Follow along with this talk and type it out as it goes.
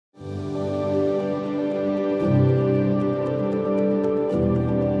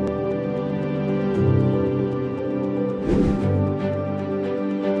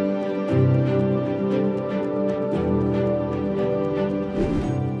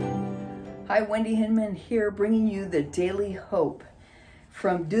Hi, Wendy Hinman here, bringing you the Daily Hope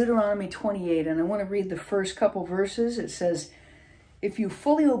from Deuteronomy 28. And I want to read the first couple verses. It says, "If you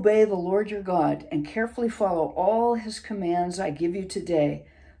fully obey the Lord your God and carefully follow all his commands I give you today,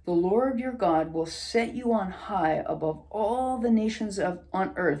 the Lord your God will set you on high above all the nations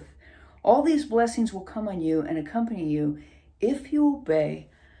on earth. All these blessings will come on you and accompany you if you obey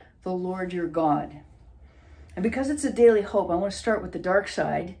the Lord your God." And because it's a daily hope, I want to start with the dark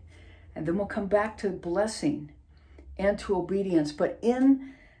side, and then we'll come back to blessing and to obedience. But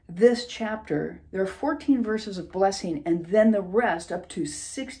in this chapter, there are 14 verses of blessing, and then the rest, up to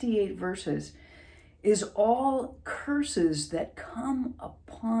 68 verses, is all curses that come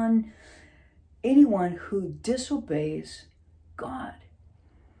upon anyone who disobeys God.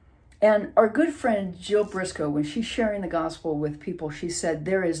 And our good friend Jill Briscoe, when she's sharing the gospel with people, she said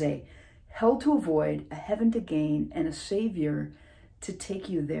there is a hell to avoid, a heaven to gain, and a Savior to take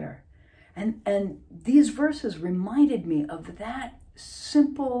you there. And these verses reminded me of that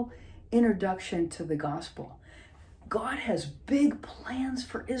simple introduction to the gospel. God has big plans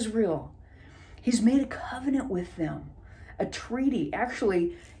for Israel. He's made a covenant with them, a treaty.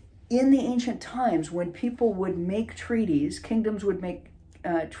 Actually, in the ancient times, when people would make treaties, kingdoms would make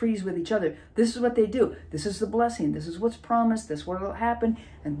treaties with each other. This is what they do. This is the blessing. This is what's promised. This is what will happen.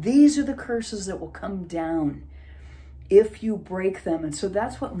 And these are the curses that will come down if you break them. And so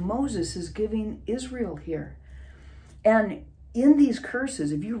that's what Moses is giving Israel here. And in these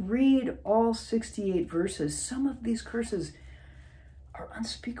curses, if you read all 68 verses, some of these curses are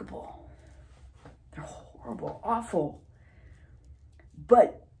unspeakable. They're horrible, awful.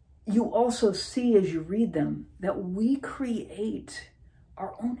 But you also see as you read them that we create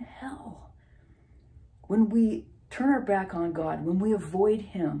our own hell when we turn our back on God, when we avoid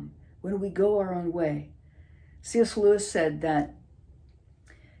him, when we go our own way. C.S. Lewis said that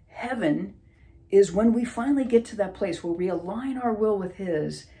heaven is when we finally get to that place where we align our will with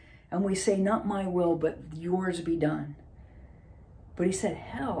his and we say, not my will, but yours be done. But he said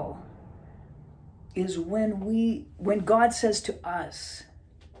hell is when God says to us,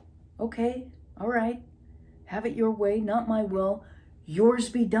 okay, all right, have it your way, not my will, yours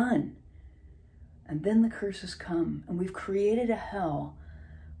be done. And then the curses come, and we've created a hell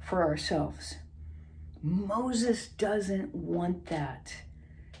for ourselves. Moses doesn't want that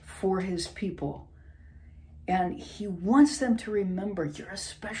for his people. And he wants them to remember, you're a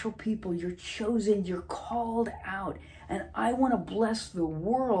special people, you're chosen, you're called out. And I want to bless the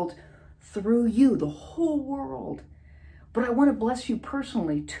world through you, the whole world. But I want to bless you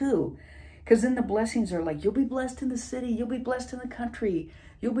personally too. Because then the blessings are like, you'll be blessed in the city, you'll be blessed in the country,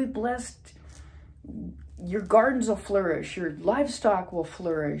 you'll be blessed, your gardens will flourish, your livestock will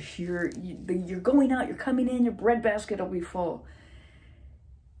flourish, you're going out, you're coming in, your breadbasket will be full.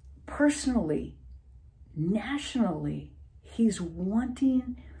 Personally, nationally, he's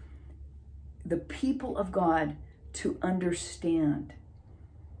wanting the people of God to understand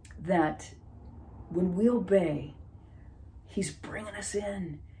that when we obey, he's bringing us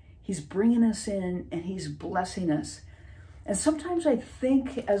in. He's bringing us in and he's blessing us. And sometimes I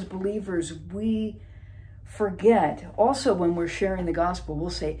think as believers, we forget. Also, when we're sharing the gospel, we'll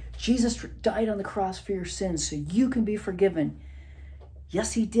say, Jesus died on the cross for your sins so you can be forgiven.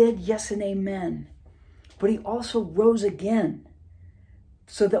 Yes, he did. Yes, and amen. But he also rose again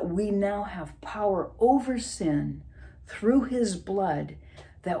so that we now have power over sin through his blood,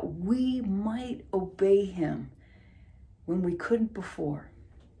 that we might obey him when we couldn't before.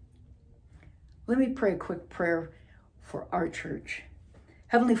 Let me pray a quick prayer for our church.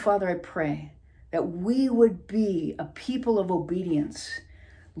 Heavenly Father, I pray that we would be a people of obedience,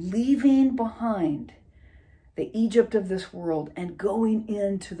 leaving behind the Egypt of this world and going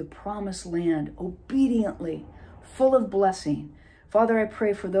into the promised land obediently, full of blessing. Father, I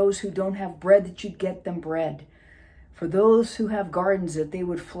pray for those who don't have bread that you'd get them bread. For those who have gardens that they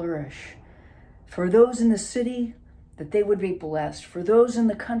would flourish. For those in the city that they would be blessed. For those in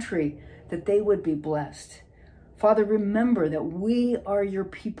the country that they would be blessed. Father, remember that we are your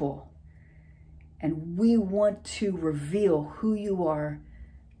people and we want to reveal who you are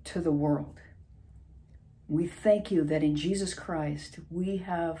to the world. We thank you that in Jesus Christ, we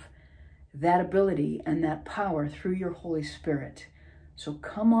have that ability and that power through your Holy Spirit. So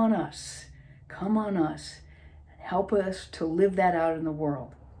come on us, and help us to live that out in the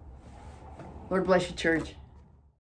world. Lord bless you, church.